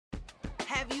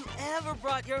ever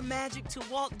brought your magic to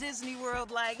Walt Disney World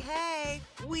like, hey,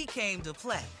 we came to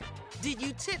play? Did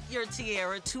you tip your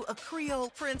tiara to a Creole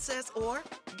princess or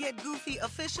get goofy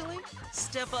officially?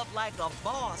 Step up like a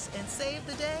boss and save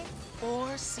the day?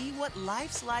 Or see what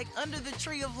life's like under the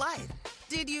tree of life?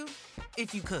 Did you?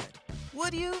 If you could.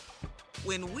 Would you?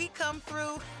 When we come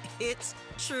through, it's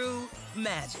true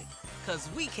magic. 'Cause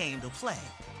we came to play.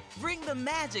 Bring the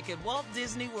magic at Walt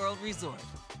Disney World Resort.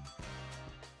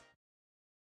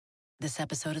 This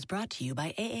episode is brought to you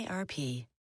by AARP.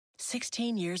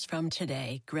 16 years from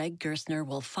today, Greg Gerstner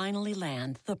will finally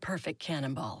land the perfect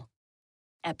cannonball.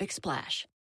 Epic Splash.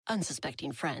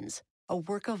 Unsuspecting Friends. A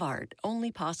work of art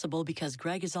only possible because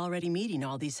Greg is already meeting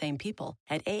all these same people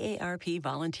at AARP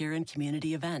volunteer and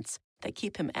community events that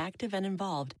keep him active and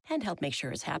involved and help make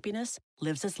sure his happiness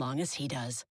lives as long as he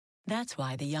does. That's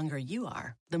why the younger you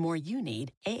are, the more you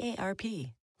need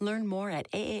AARP. Learn more at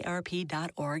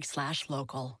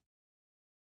aarp.org/local.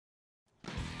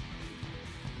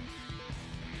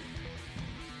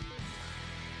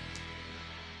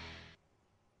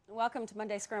 Welcome to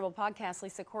Monday Scramble Podcast.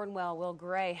 Lisa Cornwell, Will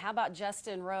Gray. How about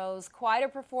Justin Rose? Quite a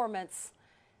performance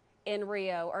in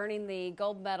Rio, earning the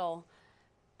gold medal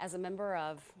as a member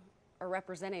of, or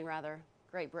representing rather,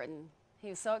 Great Britain. He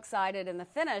was so excited in the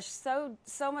finish, so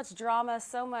much drama,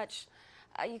 so much,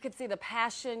 you could see the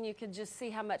passion, you could just see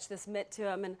how much this meant to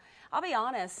him. And I'll be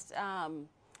honest,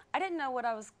 I didn't know what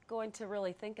I was going to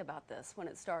really think about this when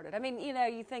it started. I mean, you know,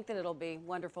 you think that it'll be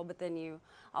wonderful, but then you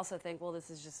also think, well, this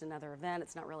is just another event.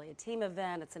 It's not really a team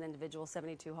event. It's an individual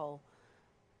 72-hole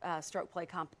stroke play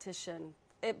competition.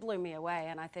 It blew me away,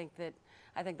 and I think that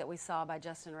we saw by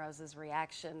Justin Rose's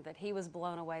reaction that he was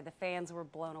blown away. The fans were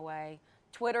blown away.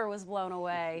 Twitter was blown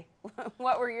away.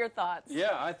 What were your thoughts?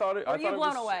 Yeah, I thought it. Were you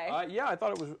blown away? I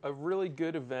thought it was a really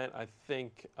good event. I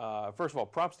think, first of all,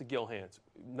 props to Gil Hanse.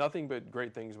 Nothing but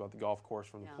great things about the golf course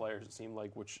from the players. It seemed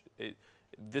like,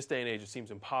 this day and age, it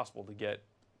seems impossible to get,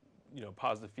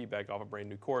 positive feedback off a brand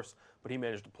new course. But he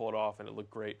managed to pull it off, and it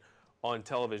looked great on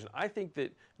television. I think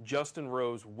that Justin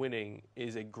Rose winning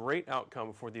is a great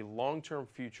outcome for the long-term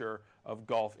future of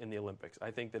golf in the Olympics.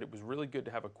 I think that it was really good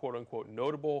to have a quote-unquote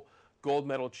notable gold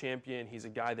medal champion. He's a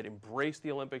guy that embraced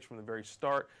the Olympics from the very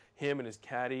start. Him and his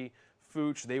caddy,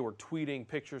 Fuchs, they were tweeting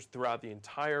pictures throughout the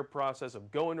entire process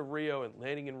of going to Rio and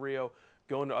landing in Rio,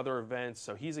 going to other events.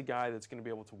 So he's a guy that's going to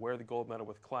be able to wear the gold medal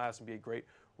with class and be a great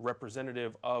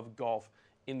representative of golf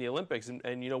in the Olympics. And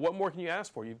what more can you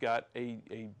ask for? You've got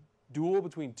a duel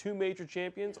between two major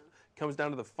champions. Comes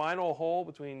down to the final hole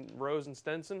between Rose and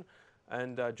Stenson.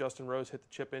 And Justin Rose hit the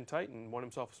chip in tight and won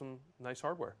himself some nice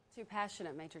hardware. Two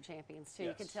passionate major champions, too.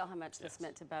 Yes. You can tell how much this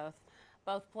meant to both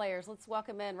players. Let's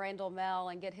welcome in Randall Mell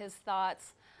and get his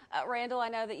thoughts. Randall, I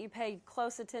know that you paid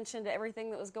close attention to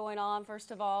everything that was going on.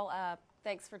 First of all,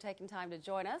 thanks for taking time to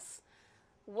join us.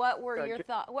 What were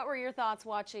your thoughts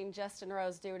watching Justin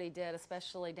Rose do what he did,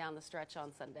 especially down the stretch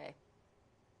on Sunday?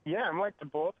 Yeah, I'm like the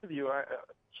both of you.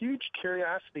 Huge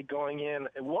curiosity going in.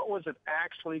 What was it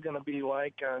actually going to be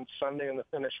like on Sunday in the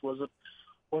finish? Was it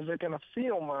going to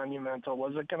feel monumental?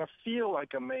 Was it going to feel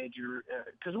like a major?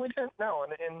 Because we didn't know.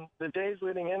 And in the days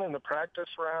leading in the practice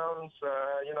rounds,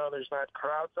 there's not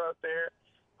crowds out there.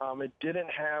 It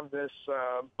didn't have this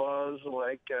buzz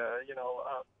like,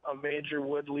 a major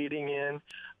would leading in.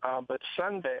 But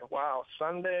Sunday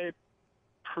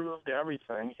proved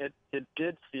everything. It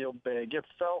did feel big. It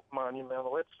felt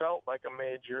monumental. It felt like a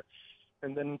major.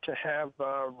 And then to have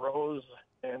Rose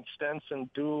and Stenson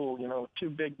duel,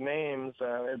 two big names,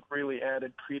 it really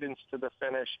added credence to the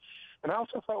finish. And I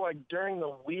also felt like during the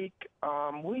week,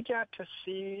 we got to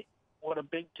see what a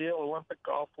big deal Olympic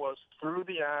golf was through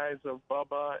the eyes of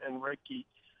Bubba and Ricky.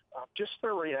 Just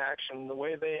their reaction, the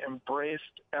way they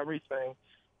embraced everything,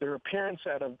 their appearance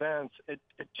at events, it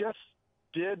just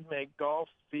did make golf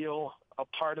feel a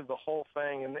part of the whole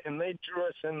thing, and they drew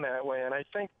us in that way. And I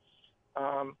think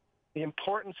the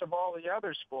importance of all the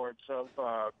other sports of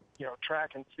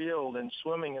track and field and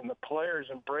swimming and the players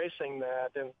embracing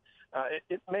that, and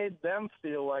it made them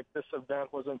feel like this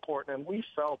event was important, and we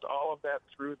felt all of that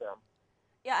through them.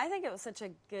 Yeah, I think it was such a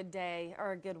good day,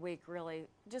 or a good week, really,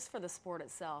 just for the sport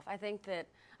itself. I think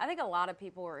a lot of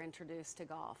people were introduced to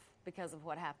golf because of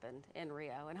what happened in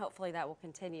Rio, and hopefully that will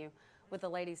continue with the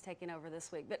ladies taking over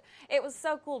this week. But it was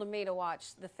so cool to me to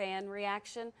watch the fan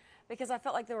reaction, because I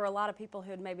felt like there were a lot of people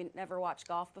who had maybe never watched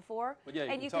golf before. But yeah,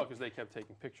 you can tell because they kept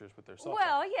taking pictures with their cell phone.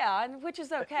 Well, yeah, which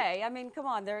is okay. I mean, come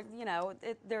on,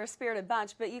 they're a spirited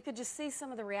bunch, but you could just see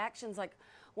some of the reactions, like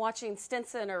watching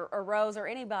Stenson or Rose or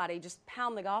anybody just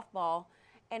pound the golf ball,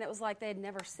 and it was like they had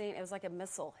never seen. It was like a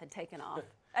missile had taken off.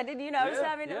 Did you notice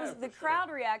that? I mean, the crowd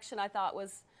reaction I thought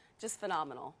was Just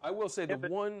phenomenal. I will say the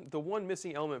one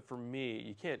missing element for me,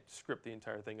 you can't script the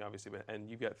entire thing, obviously, and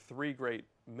you've got three great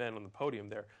men on the podium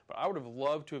there, but I would have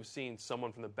loved to have seen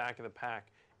someone from the back of the pack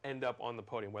end up on the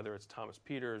podium, whether it's Thomas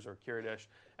Pieters or Kiradech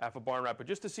Aphibarnrat, but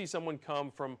just to see someone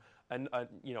come from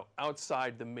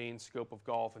outside the main scope of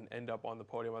golf and end up on the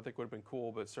podium, I think would have been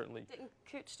cool. But certainly, didn't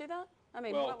Cooch do that? I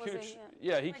mean, well, what was Cooch,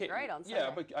 he came great on Sunday.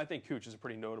 Yeah, but I think Cooch is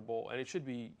pretty notable, and it should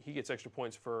be he gets extra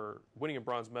points for winning a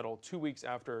bronze medal 2 weeks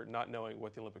after not knowing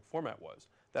what the Olympic format was.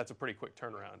 That's a pretty quick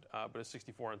turnaround. But a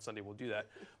 64 on Sunday will do that.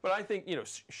 But I think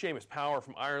Seamus Power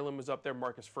from Ireland was up there.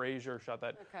 Marcus Fraser shot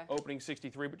that opening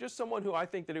 63. But just someone who I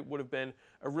think that it would have been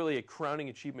a crowning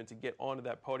achievement to get onto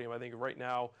that podium. I think right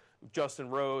now, Justin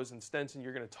Rose and Stenson,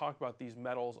 you're going to talk about these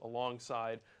medals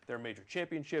alongside their major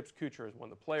championships. Kuchar has won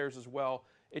the Players as well.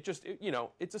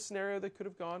 It's a scenario that could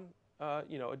have gone, a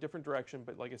different direction.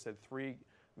 But like I said, three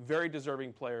very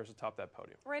deserving players atop that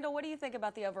podium. Randall, what do you think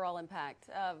about the overall impact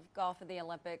of golf at the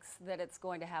Olympics that it's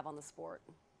going to have on the sport?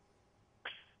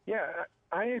 Yeah,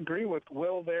 I agree with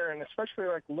Will there, and especially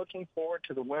looking forward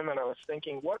to the women. I was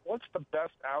thinking, what's the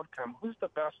best outcome? Who's the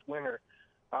best winner?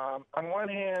 On one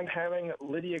hand, having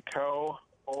Lydia Ko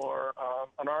or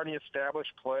an already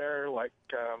established player like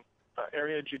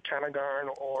Ariya Jutanugarn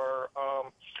or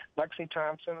Lexi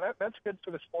Thompson, that's good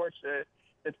for the sports.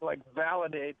 It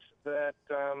validates that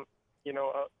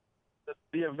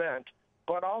the event.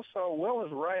 But also, Will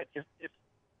is right. If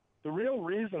the real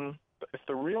reason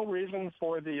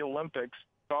for the Olympics,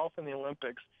 golf in the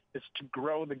Olympics, is to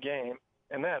grow the game,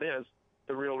 and that is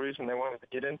the real reason they wanted to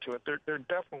get into it. There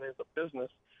definitely is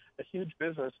a huge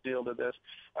business deal to this.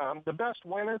 The best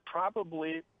winner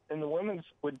probably in the women's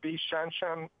would be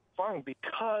Shanshan Feng,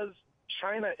 because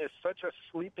China is such a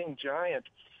sleeping giant,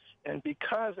 and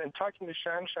because, in talking to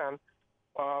Shanshan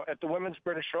at the Women's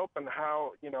British Open,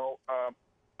 how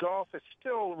golf is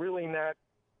still really not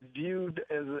viewed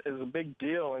as a big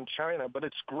deal in China, but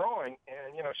it's growing,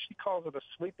 and she calls it a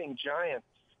sleeping giant.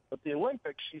 But the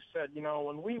Olympics, she said,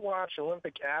 when we watch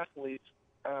Olympic athletes,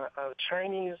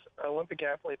 Chinese Olympic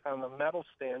athletes on the medal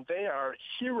stand, they are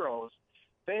heroes.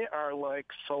 They are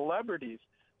like celebrities.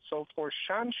 So for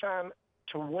Shanshan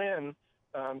to win,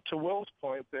 to Will's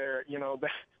point there,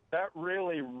 that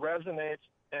really resonates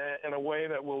in a way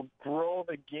that will grow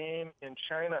the game in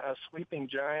China, a sleeping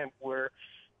giant where,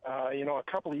 a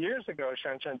couple of years ago,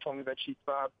 Shanshan told me that she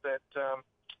thought that,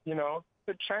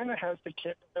 that China has the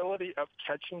capability of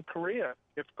catching Korea.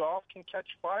 If golf can catch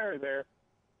fire there,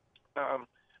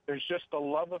 there's just a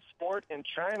love of sport in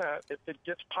China. If it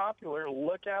gets popular,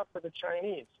 look out for the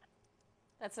Chinese.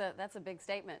 That's a big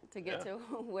statement to get to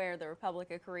where the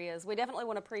Republic of Korea is. We definitely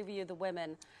want to preview the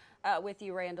women with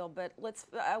you, Randall, but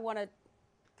I want to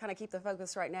kind of keep the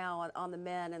focus right now on the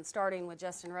men, and starting with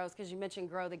Justin Rose, because you mentioned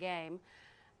grow the game.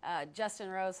 Justin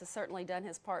Rose has certainly done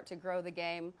his part to grow the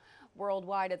game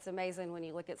worldwide. It's amazing when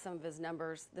you look at some of his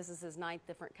numbers. This is his 9th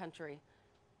different country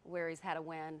where he's had a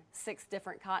win, 6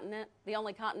 different continent. The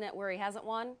only continent where he hasn't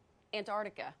won,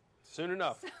 Antarctica. Soon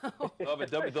enough. They'll have a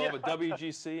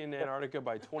WGC in Antarctica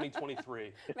by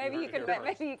 2023. Maybe you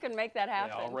can make that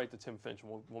happen. Yeah, I'll write to Tim Finch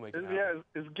and we'll make it happen. Yeah,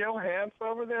 is Gil Hanse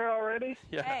over there already?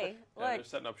 Yeah. Hey, look, they're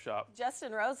setting up shop.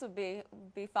 Justin Rose would be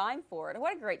fine for it.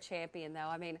 What a great champion, though.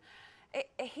 I mean,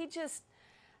 he just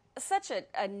such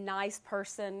a nice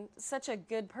person, such a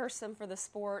good person for the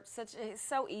sport.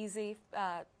 So easy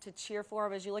to cheer for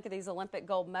him as you look at these Olympic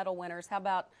gold medal winners. How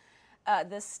about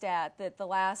this stat that the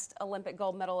last Olympic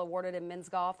gold medal awarded in men's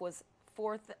golf was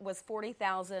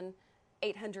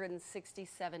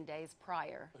 40,867 days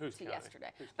prior to yesterday.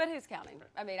 But who's counting?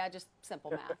 I mean, simple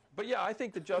math. But yeah, I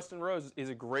think that Justin Rose is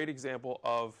a great example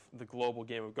of the global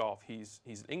game of golf. He's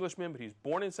an Englishman, but he's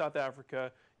born in South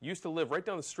Africa, used to live right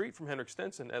down the street from Henrik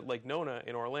Stenson at Lake Nona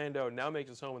in Orlando, now makes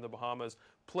his home in the Bahamas,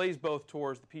 plays both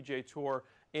tours, the PGA Tour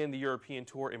and the European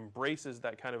Tour, embraces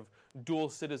that kind of dual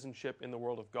citizenship in the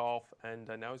world of golf, and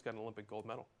now he's got an Olympic gold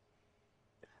medal.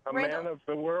 A man of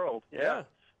the world, yeah.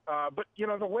 But,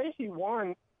 the way he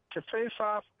won to face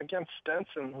off against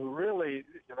Stenson, who really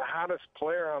the hottest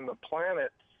player on the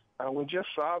planet, we just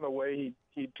saw the way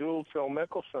he dueled Phil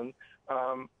Mickelson.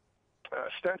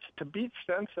 To beat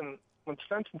Stenson, when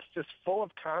Stenson's just full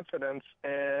of confidence,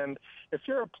 and if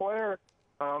you're a player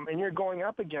and you're going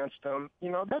up against him,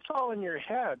 that's all in your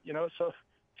head, So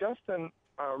Justin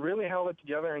really held it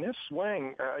together in his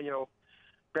swing.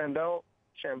 Brandel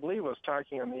Chambly was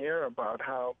talking on the air about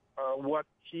how what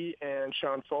he and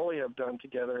Sean Foley have done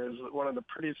together is one of the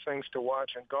prettiest things to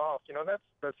watch in golf.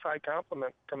 That's high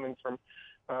compliment coming from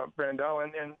Brandel,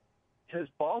 and his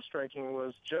ball striking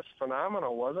was just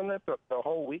phenomenal, wasn't it? The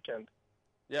whole weekend.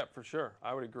 Yeah, for sure.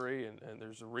 I would agree, and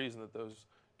there's a reason that those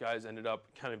guys ended up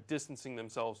kind of distancing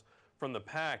themselves from the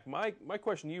pack. My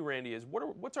question to you, Randy, is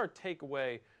what's our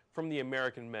takeaway from the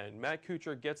American men? Matt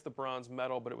Kuchar gets the bronze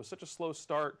medal, but it was such a slow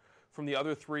start from the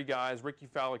other three guys. Rickie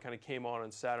Fowler kind of came on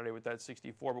Saturday with that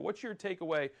 64. But what's your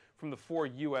takeaway from the 4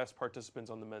 U.S. participants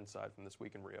on the men's side from this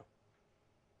week in Rio?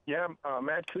 Yeah,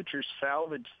 Matt Kuchar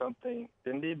salvaged something,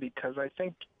 didn't he? Because I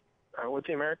think with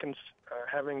the Americans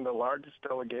having the largest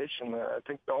delegation, I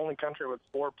think the only country with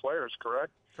 4 players,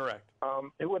 correct? Correct.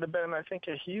 It would have been, I think,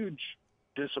 a huge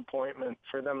disappointment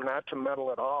for them not to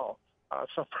medal at all.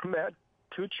 So for Matt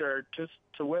Kuchar just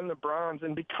to win the bronze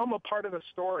and become a part of the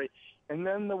story, and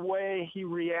then the way he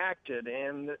reacted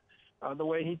and the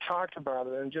way he talked about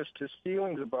it and just his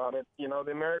feelings about it,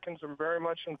 the Americans are very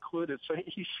much included. So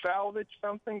he salvaged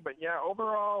something, but yeah,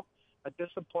 overall, a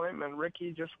disappointment.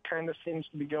 Rickie just kind of seems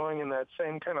to be going in that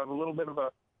same kind of a little bit of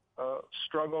a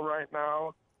struggle right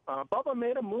now. Bubba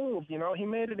made a move, he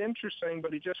made it interesting,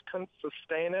 but he just couldn't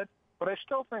sustain it. But I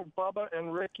still think Bubba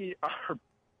and Rickie are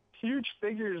huge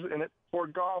figures in it for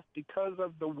golf because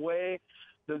of the way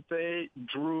that they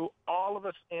drew all of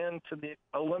us into the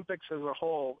Olympics as a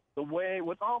whole. The way,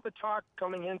 with all the talk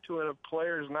coming into it of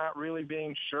players not really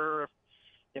being sure if,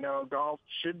 golf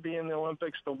should be in the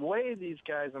Olympics, the way these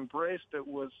guys embraced it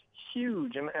was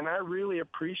huge. And I really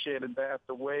appreciated that,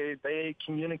 the way they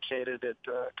communicated it,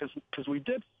 because we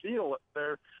did feel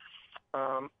it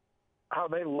how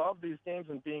they love these games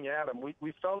and being at them.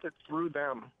 We felt it through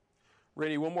them.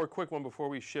 Randy, one more quick one before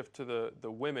we shift to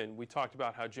the women. We talked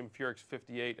about how Jim Furyk's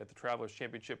 58 at the Travelers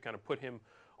Championship kind of put him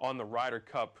on the Ryder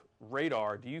Cup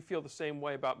radar. Do you feel the same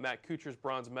way about Matt Kuchar's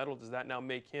bronze medal? Does that now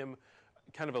make him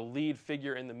kind of a lead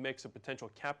figure in the mix of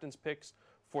potential captain's picks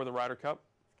for the Ryder Cup?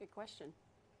 Good question.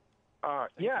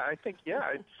 Yeah, I think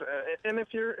it's and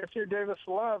if you're Davis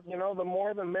Love, the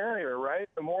more the merrier, right?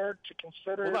 The more to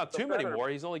consider. Well, not too many better. more.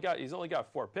 He's only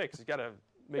got 4 picks. He's got to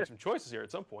make some choices here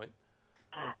at some point.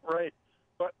 Right,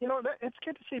 but it's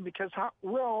good to see because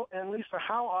and Lisa,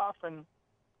 how often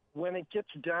when it gets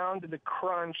down to the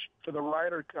crunch for the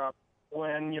Ryder Cup,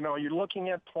 when you're looking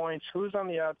at points, who's on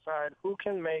the outside, who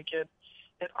can make it.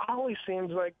 It always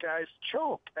seems like guys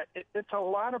choke. It's a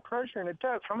lot of pressure, and it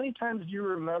does. How many times do you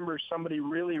remember somebody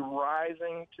really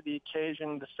rising to the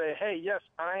occasion to say, hey, yes,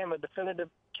 I am a definitive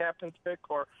captain's pick,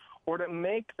 or to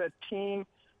make the team,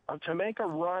 to make a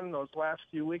run those last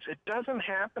few weeks? It doesn't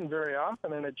happen very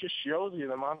often, and it just shows you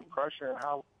the amount of pressure and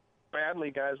how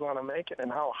badly guys want to make it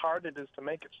and how hard it is to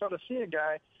make it. So to see a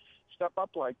guy step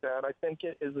up like that, I think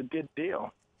it is a good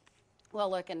deal. Well,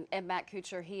 look, and Matt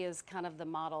Kuchar, he is kind of the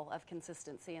model of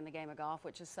consistency in the game of golf,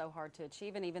 which is so hard to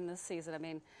achieve. And even this season, I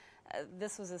mean,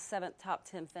 this was his 7th top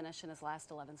 10 finish in his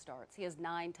last 11 starts. He has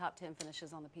 9 top 10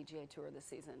 finishes on the PGA Tour this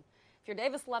season. If you're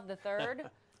Davis Love III,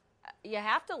 you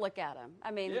have to look at him.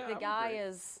 I mean, the guy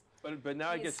is. But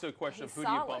now it gets to a question of who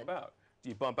solid. do you bump out? Do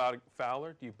you bump out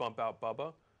Fowler? Do you bump out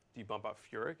Bubba? Do you bump out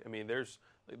Furyk? I mean,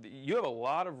 you have a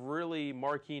lot of really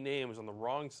marquee names on the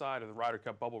wrong side of the Ryder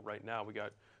Cup bubble right now. We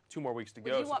got 2 more weeks to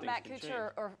go. Do you so want things Matt can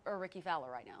Kuchar change. or Rickie Fowler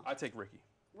right now? I take Rickie.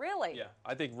 Really? Yeah,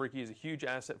 I think Rickie is a huge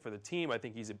asset for the team. I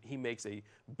think he makes a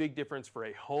big difference for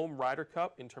a home Ryder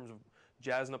Cup in terms of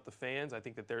jazzing up the fans. I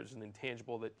think that there's an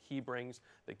intangible that he brings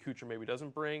that Kuchar maybe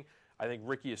doesn't bring. I think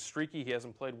Rickie is streaky. He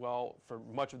hasn't played well for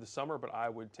much of the summer, but I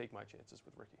would take my chances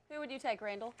with Rickie. Who would you take,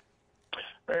 Randall?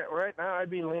 Right now, I'd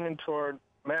be leaning toward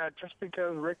Matt just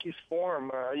because Rickie's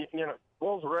form.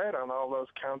 Will's right on all those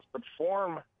counts, but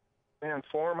form. Man,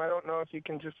 form, I don't know if you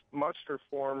can just muster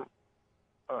form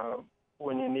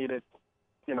when you need it,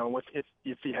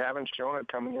 if you haven't shown it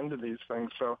coming into these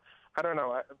things. So, I don't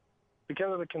know.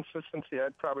 Because of the consistency,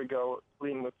 I'd probably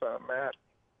lean with Matt.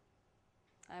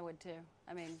 I would too.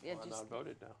 I mean, I'm not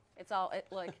voted now. It's all,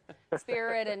 look,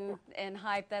 spirit and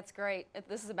hype, that's great.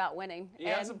 This is about winning.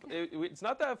 It's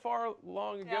not that far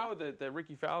long ago that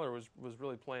Rickie Fowler was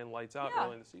really playing lights out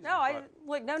early in the season.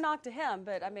 No knock to him,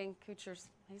 but I mean, Kuchar's,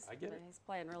 he's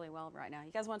playing really well right now.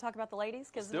 You guys want to talk about the ladies?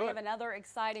 Because we have another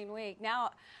exciting week.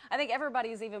 Now, I think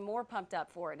everybody's even more pumped up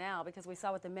for it now because we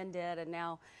saw what the men did, and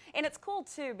it's cool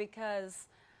too because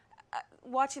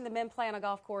watching the men play on a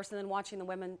golf course and then watching the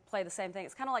women play the same thing.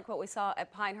 It's kind of like what we saw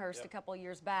at Pinehurst a couple of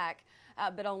years back,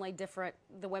 but only different.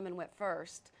 The women went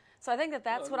first. So I think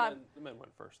that's the men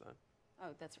went first then.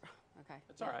 Oh, that's okay.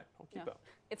 It's all right. I'll keep up.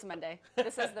 It's Monday.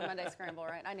 This is the Monday Scramble,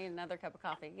 right? I need another cup of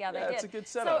coffee. Yeah, they did. It's a good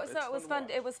setup. So it was fun.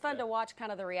 It was fun to watch kind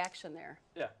of the reaction there.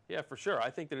 Yeah, for sure. I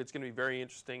think that it's going to be very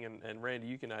interesting, and Randy,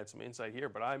 you can add some insight here,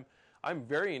 but I'm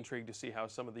very intrigued to see how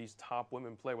some of these top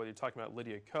women play, whether you're talking about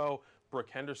Lydia Ko, Brooke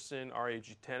Henderson, R.A.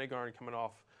 Jutanugarn coming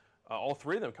off all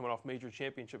three of them coming off major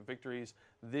championship victories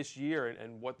this year,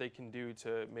 and what they can do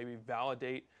to maybe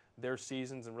validate their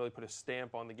seasons and really put a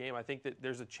stamp on the game. I think that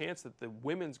there's a chance that the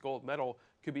women's gold medal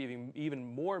could be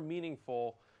even more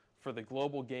meaningful for the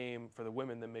global game for the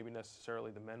women than maybe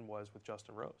necessarily the men was with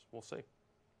Justin Rose. We'll see.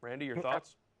 Randy, your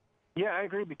thoughts? Yeah, I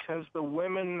agree, because the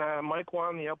women, Mike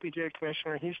Whan, the LPGA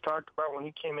commissioner, he's talked about when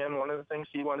he came in, one of the things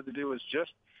he wanted to do was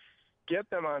just get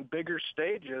them on bigger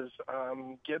stages,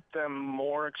 get them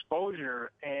more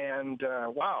exposure. And,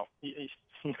 wow,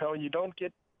 you don't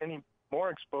get any more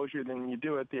exposure than you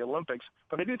do at the Olympics.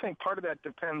 But I do think part of that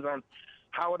depends on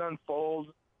how it unfolds,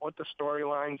 what the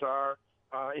storylines are,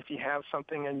 if you have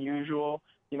something unusual.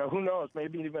 Who knows,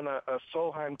 maybe even a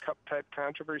Solheim Cup type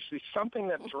controversy, something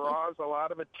that draws a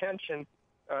lot of attention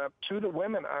to the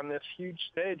women on this huge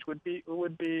stage would be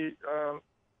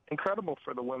incredible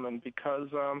for the women, because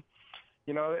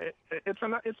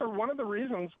it's one of the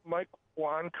reasons Mike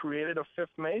Whan created a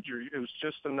fifth major. It was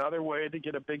just another way to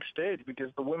get a big stage,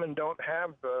 because the women don't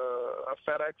have a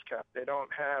FedEx Cup, they don't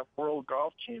have World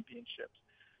Golf Championships.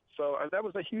 So that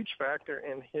was a huge factor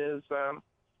in his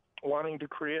wanting to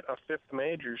create a fifth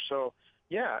major. So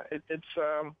yeah,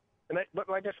 but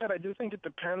like I said, I do think it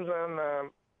depends on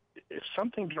if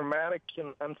something dramatic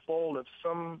can unfold, if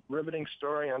some riveting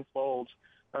story unfolds.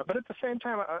 But at the same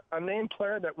time, a named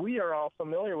player that we are all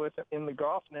familiar with in the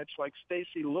golf niche, like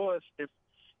Stacey Lewis, if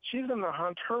she's in the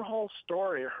hunt, her whole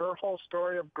story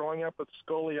of growing up with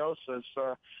scoliosis,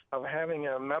 of having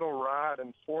a metal rod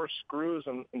and 4 screws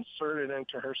inserted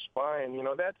into her spine,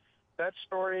 that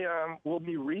story will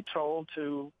be retold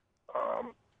to,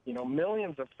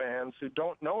 millions of fans who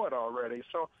don't know it already.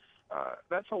 So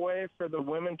that's a way for the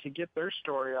women to get their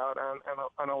story out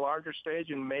on a larger stage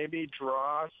and maybe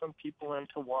draw some people in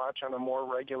to watch on a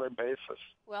more regular basis.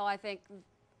 Well, I think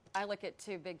I look at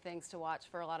 2 big things to watch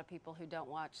for a lot of people who don't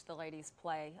watch the ladies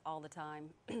play all the time.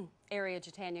 Ariya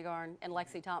Jutanugarn and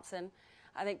Lexi Thompson.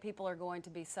 I think people are going to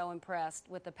be so impressed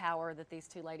with the power that these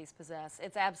 2 ladies possess.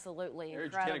 It's absolutely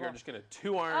incredible. Ariya Jutanugarn just going to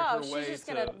 2-iron her way to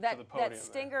the podium. That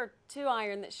stinger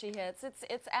 2-iron that she hits,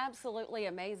 it's absolutely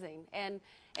amazing. And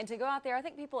to go out there, I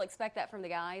think people expect that from the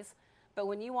guys, but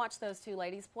when you watch those 2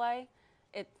 ladies play,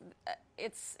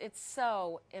 it's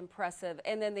so impressive.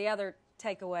 And then the other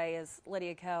takeaway is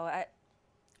Lydia Ko,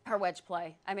 her wedge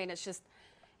play. I mean, it's just,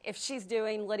 if she's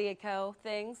doing Lydia Ko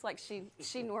things like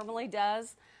she normally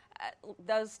does,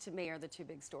 those to me are the 2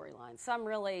 big storylines. So I'm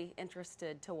really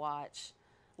interested to watch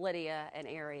Lydia and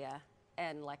Ariya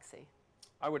and Lexi.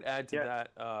 I would add to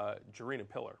that Jarena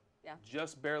Pillar. Yeah.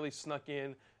 Just barely snuck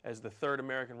in as the 3rd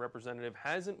American representative.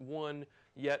 Hasn't won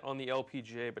yet on the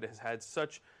LPGA, but has had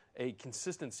such a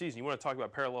consistent season. You want to talk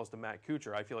about parallels to Matt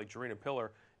Kuchar. I feel like Jarena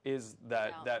Pillar is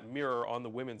that mirror on the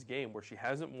women's game, where she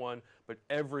hasn't won, but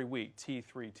every week,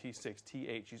 T3, T6,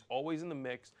 T8, she's always in the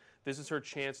mix. This is her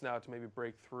chance now to maybe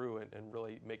break through and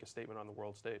really make a statement on the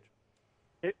world stage.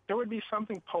 There would be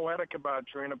something poetic about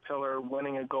Jarena Pillar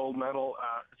winning a gold medal.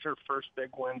 It's her first big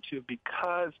win, too,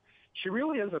 because she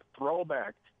really is a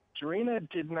throwback. Jarena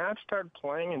did not start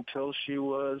playing until she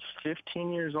was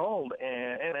 15 years old,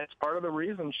 and it's part of the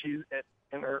reason she's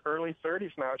in her early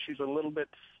 30s now. She's a little bit,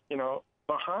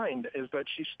 behind, is that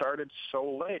she started so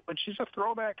late. But she's a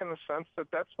throwback in the sense that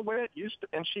that's the way it used to.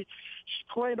 And she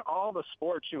played all the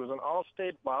sports. She was an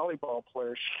all-state volleyball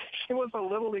player. She was a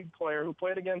little league player who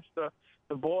played against the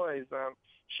boys.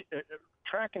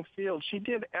 Track and field. She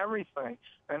did everything,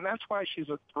 and that's why she's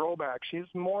a throwback. She's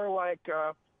more like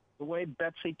the way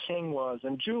Betsy King was,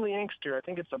 and Julie Inkster. I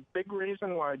think it's a big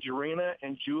reason why Jarena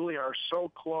and Julie are so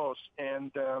close.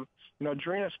 And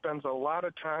Jarena spends a lot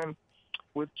of time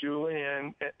with Julie,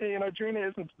 and Jarena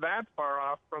isn't that far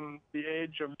off from the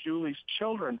age of Julie's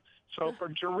children. So for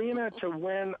Jarena to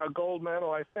win a gold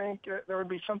medal, I think there would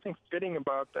be something fitting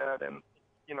about that, and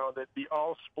that the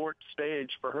all-sport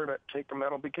stage for her to take a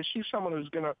medal, because she's someone who's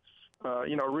going to,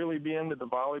 really be into the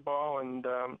volleyball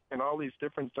and all these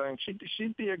different things.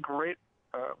 She'd be a great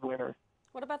winner.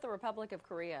 What about the Republic of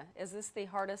Korea? Is this the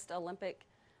hardest Olympic?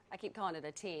 I keep calling it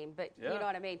a team, but you know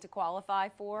what I mean, to qualify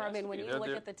for? I mean, when you look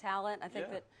at the talent, I think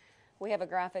that we have a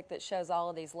graphic that shows all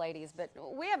of these ladies, but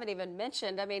we haven't even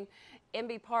mentioned,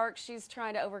 Emby Park, she's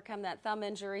trying to overcome that thumb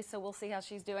injury, so we'll see how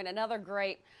she's doing. Another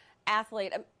great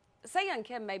athlete. Se-Yeon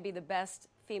Kim may be the best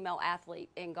female athlete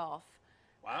in golf.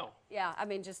 Wow. Yeah,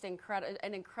 just an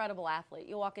incredible athlete.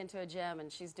 You walk into a gym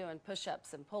and she's doing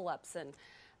push-ups and pull-ups, and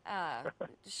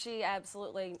she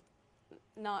absolutely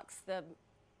knocks the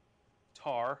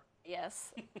tar.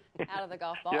 Yes, out of the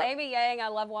golf ball. Amy Yang, I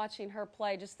love watching her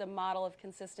play, just a model of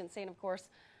consistency, and of course,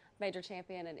 major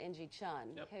champion and Inji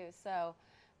Chun,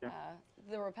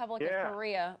 The Republic of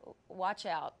Korea, watch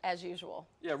out, as usual.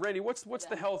 Yeah, Randy, what's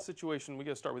the health situation? We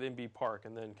got to start with Inbee Park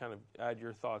and then kind of add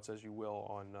your thoughts, as you will,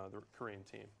 on the Korean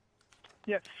team.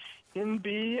 Yeah,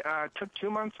 Inbee took 2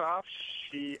 months off.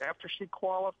 After she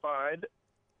qualified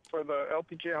for the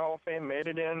LPGA Hall of Fame, made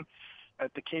it in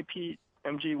at the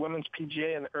KPMG Women's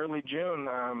PGA in early June.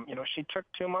 She took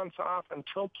 2 months off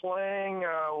until playing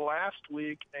last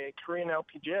week a Korean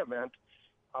LPGA event.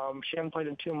 She hadn't played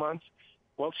in 2 months.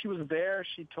 While she was there,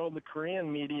 she told the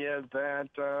Korean media that,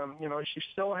 she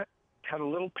still had a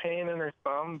little pain in her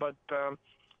thumb, but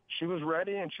she was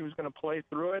ready and she was going to play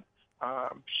through it.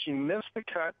 She missed the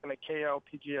cut in a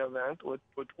KLPGA event,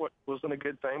 which wasn't a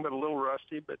good thing, but a little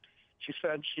rusty. But she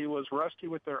said she was rusty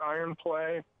with her iron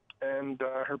play and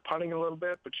her putting a little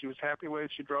bit, but she was happy with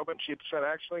it. She drove it. And she said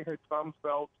actually her thumb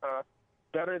felt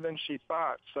better than she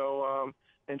thought. So,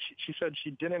 and she said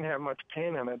she didn't have much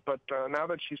pain in it. But now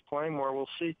that she's playing more, we'll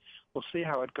see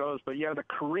how it goes. But yeah, the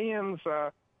Koreans,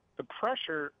 the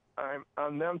pressure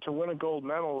on them to win a gold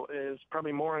medal is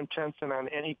probably more intense than on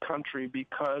any country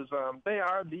because they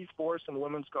are the force in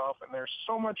women's golf, and there's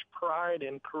so much pride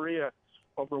in Korea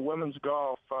over women's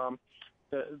golf.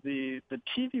 The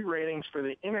TV ratings for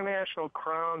the International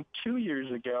Crown 2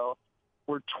 years ago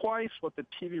were twice what the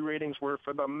TV ratings were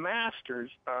for the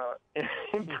Masters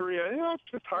in Korea. It's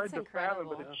just hard to fathom,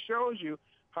 but it shows you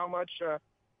how much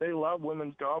they love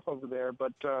women's golf over there.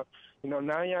 But,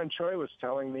 Na Yeon Choi was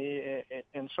telling me,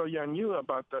 and So Yeon Yu,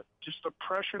 about just the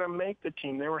pressure to make the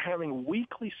team. They were having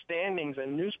weekly standings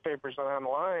in newspapers and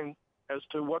online as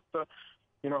to what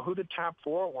who the top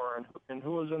four were and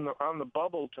who was on the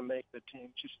bubble to make the team.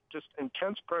 Just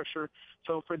intense pressure.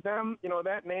 So for them,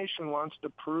 that nation wants to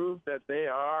prove that they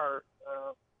are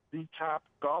the top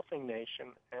golfing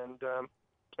nation, and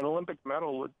an Olympic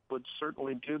medal would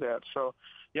certainly do that. So,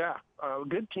 yeah, a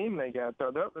good team they got,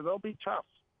 though. They'll be tough.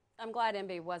 I'm glad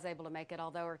Inbee was able to make it,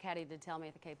 although her caddy did tell me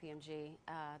at the KPMG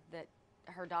that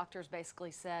her doctors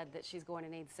basically said that she's going to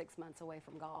need 6 months away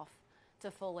from golf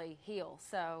to fully heal.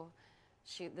 So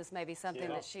this may be something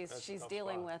that she's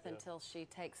dealing with until she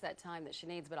takes that time that she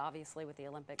needs. But obviously with the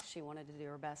Olympics, she wanted to do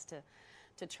her best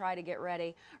to try to get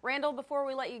ready. Randall, before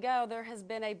we let you go, there has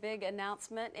been a big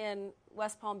announcement in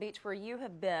West Palm Beach where you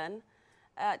have been.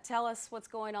 Tell us what's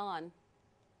going on.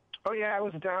 Oh, yeah, I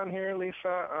was down here,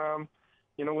 Lisa,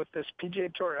 with this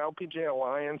PGA Tour LPGA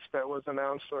Alliance that was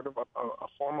announced, sort of a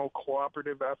formal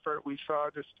cooperative effort. We saw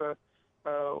just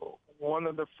one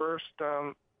of the first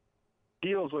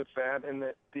deals with that, and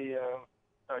the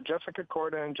Jessica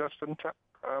Korda and Justin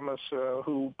Thomas,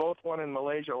 who both won in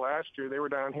Malaysia last year, they were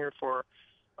down here for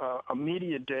a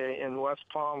media day in West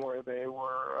Palm where they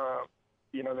were,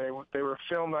 they were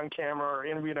filmed on camera or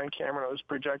interviewed on camera. It was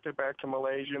projected back to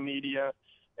Malaysia media,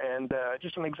 and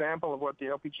just an example of what the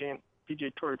LPGA and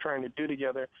PGA Tour are trying to do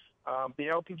together. The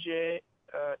LPGA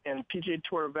and PGA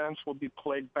Tour events will be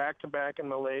played back-to-back in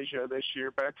Malaysia this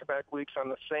year, back-to-back weeks on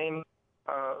the same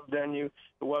venue.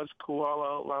 It was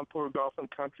Kuala Lumpur Golf and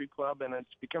Country Club, and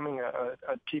it's becoming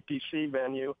a TPC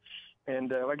venue.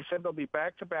 And like I said, they'll be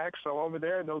back-to-back, so over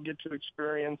there they'll get to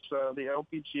experience the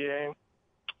LPGA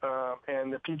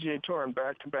and the PGA Tour in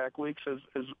back-to-back weeks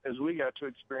as we got to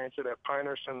experience it at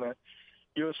Pinehurst and the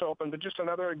U.S. Open. But just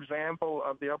another example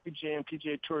of the LPGA and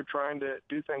PGA Tour trying to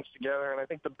do things together. And I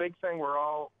think the big thing we're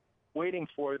all waiting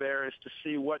for there is to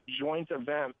see what joint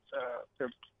events.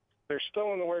 They're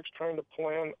still in the works trying to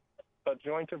plan a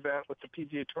joint event with the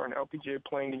PGA Tour and LPGA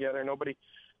playing together. Nobody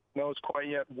knows quite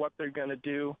yet what they're going to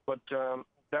do, but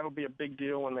that'll be a big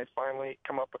deal when they finally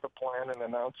come up with a plan and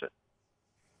announce it.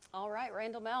 All right,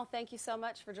 Randall Mel, thank you so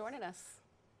much for joining us.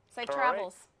 Safe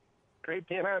travels. Right. Great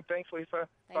being on. Thanks, Lisa.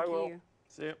 Thank you. Will.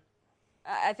 See you.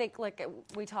 I think, like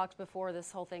we talked before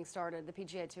this whole thing started, the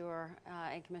PGA Tour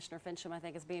and Commissioner Fincham, I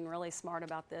think, is being really smart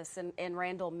about this. And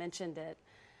Randall mentioned it.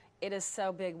 It is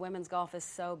so big. Women's golf is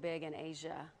so big in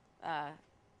Asia,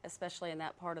 especially in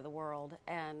that part of the world.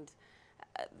 And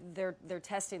they're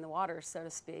testing the waters, so to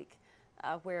speak,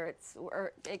 where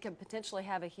it can potentially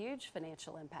have a huge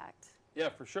financial impact. Yeah,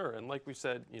 for sure. And like we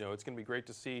said, it's going to be great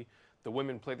to see the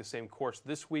women play the same course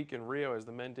this week in Rio as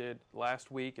the men did last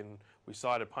week, and we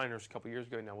saw it at Pinehurst a couple years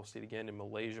ago. Now we'll see it again in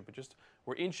Malaysia. But just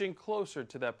we're inching closer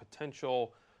to that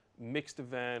potential mixed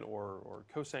event or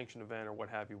co-sanctioned event or what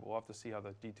have you. We'll have to see how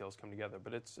the details come together.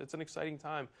 But it's an exciting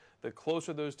time. The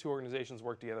closer those two organizations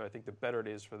work together, I think the better it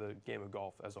is for the game of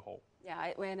golf as a whole.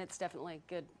 Yeah, and it's definitely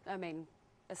good. I mean,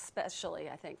 especially,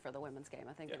 I think, for the women's game.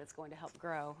 I think that it's going to help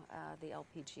grow the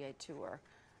LPGA Tour.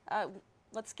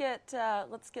 Let's get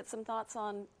some thoughts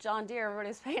on John Deere.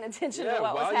 Everybody's paying attention to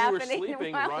what was happening. While you were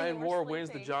sleeping, Ryan Moore wins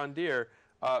the John Deere.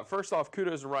 First off,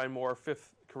 kudos to Ryan Moore, 5th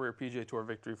career PGA Tour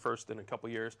victory, first in a couple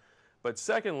years. But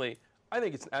secondly, I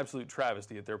think it's an absolute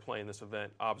travesty that they're playing this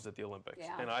event opposite the Olympics.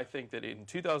 Yeah. And I think that in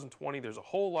 2020, there's a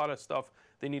whole lot of stuff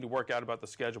they need to work out about the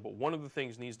schedule. But one of the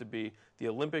things needs to be the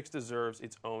Olympics deserves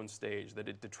its own stage, that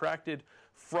it detracted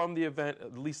from the event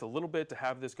at least a little bit to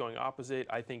have this going opposite.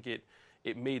 I think it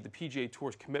made the PGA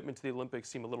Tour's commitment to the Olympics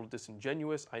seem a little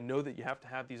disingenuous. I know that you have to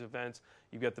have these events.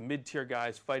 You've got the mid-tier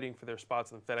guys fighting for their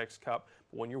spots in the FedEx Cup.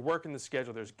 But when you're working the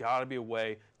schedule, there's got to be a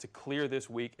way to clear this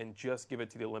week and just give it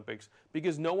to the Olympics,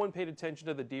 because no one paid attention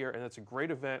to the deer, and it's a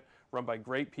great event run by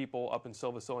great people up in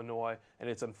Silvis, Illinois, and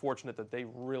it's unfortunate that they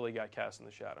really got cast in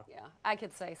the shadow. Yeah, I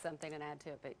could say something and add to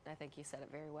it, but I think you said it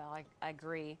very well. I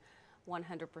agree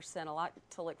 100%. A lot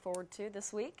to look forward to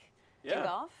this week in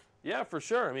golf. Yeah, for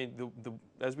sure. I mean,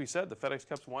 as we said, the FedEx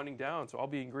Cup's winding down, so I'll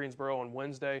be in Greensboro on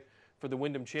Wednesday for the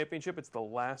Wyndham Championship. It's the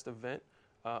last event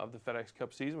of the FedEx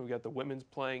Cup season. We've got the women's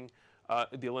playing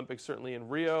the Olympics certainly in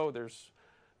Rio. There's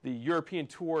the European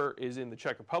Tour is in the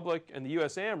Czech Republic, and the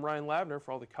USAM, Ryan Lavner,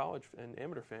 for all the college and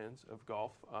amateur fans of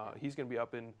golf, he's going to be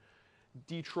up in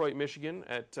Detroit, Michigan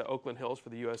at Oakland Hills for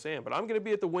the USAM. But I'm going to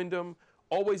be at the Wyndham.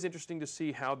 Always interesting to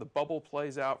see how the bubble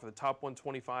plays out for the top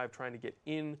 125, trying to get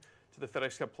in to the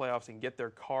FedEx Cup playoffs and get their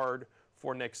card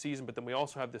for next season. But then we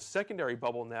also have the secondary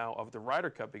bubble now of the Ryder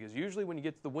Cup, because usually when you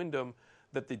get to the Wyndham,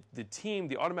 that the team,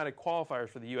 the automatic qualifiers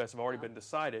for the U.S. have already been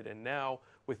decided. And now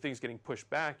with things getting pushed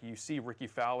back, you see Ricky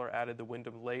Fowler added the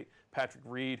Wyndham late. Patrick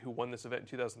Reed, who won this event in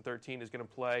 2013, is going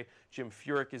to play. Jim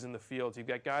Furyk is in the field. So you've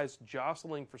got guys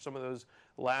jostling for some of those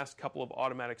last couple of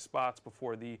automatic spots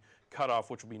before the cutoff,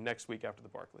 which will be next week after the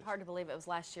Barclays. Hard to believe it was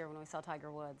last year when we saw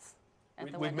Tiger Woods.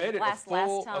 We've made it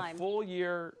a full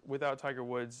year without Tiger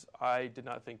Woods. I did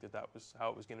not think that was how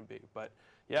it was going to be. But,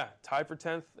 yeah, tied for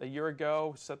 10th a year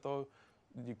ago, set the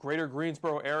greater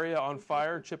Greensboro area on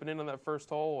fire, chipping in on that first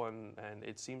hole, and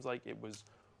it seems like it was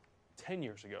 10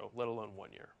 years ago, let alone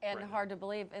 1 year. And hard to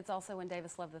believe, it's also when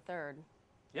Davis Love III.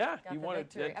 Yeah, he won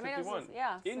it at 51.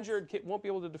 Injured, won't be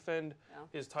able to defend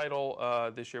his title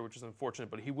this year, which is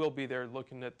unfortunate, but he will be there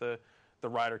looking at the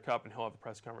Ryder Cup, and he'll have a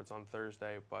press conference on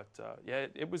Thursday. But,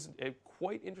 it was a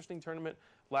quite interesting tournament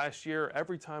last year.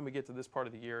 Every time we get to this part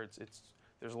of the year,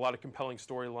 there's a lot of compelling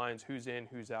storylines, who's in,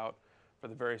 who's out for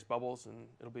the various bubbles, and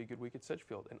it'll be a good week at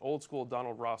Sedgefield. An old school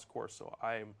Donald Ross course, so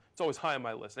it's always high on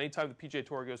my list. Anytime the PGA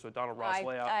Tour goes to a Donald Ross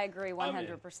layout, I agree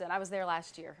 100%. I was there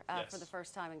last year for the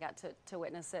first time and got to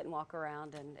witness it and walk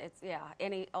around, and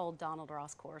any old Donald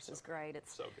Ross course is great.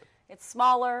 It's so good. It's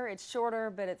smaller, it's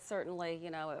shorter, but it's certainly,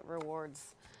 it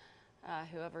rewards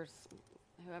whoever's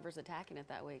attacking it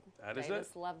that week.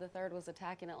 Davis Love III was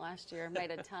attacking it last year,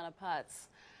 made a ton of putts.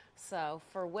 So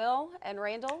for Will and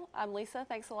Randall, I'm Lisa.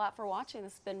 Thanks a lot for watching.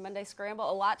 This has been Monday Scramble.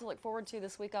 A lot to look forward to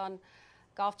this week on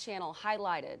Golf Channel,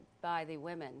 highlighted by the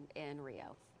women in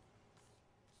Rio.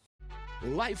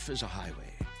 Life is a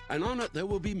highway, and on it there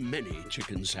will be many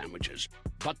chicken sandwiches.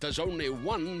 But there's only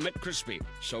one McCrispy.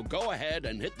 So go ahead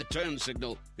and hit the turn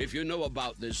signal if you know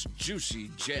about this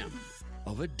juicy gem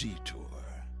of a detour.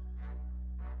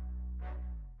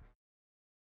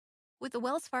 With the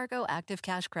Wells Fargo Active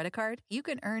Cash Credit Card, you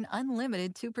can earn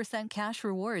unlimited 2% cash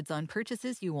rewards on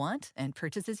purchases you want and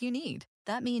purchases you need.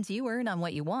 That means you earn on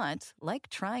what you want, like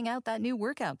trying out that new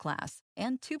workout class,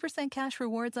 and 2% cash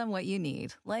rewards on what you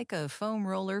need, like a foam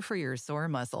roller for your sore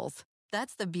muscles.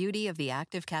 That's the beauty of the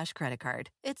Active Cash Credit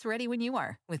Card. It's ready when you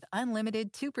are, with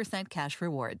unlimited 2% cash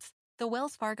rewards. The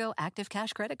Wells Fargo Active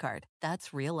Cash Credit Card.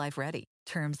 That's real life ready.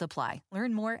 Terms apply.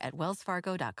 Learn more at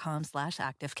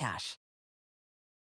wellsfargo.com/activecash.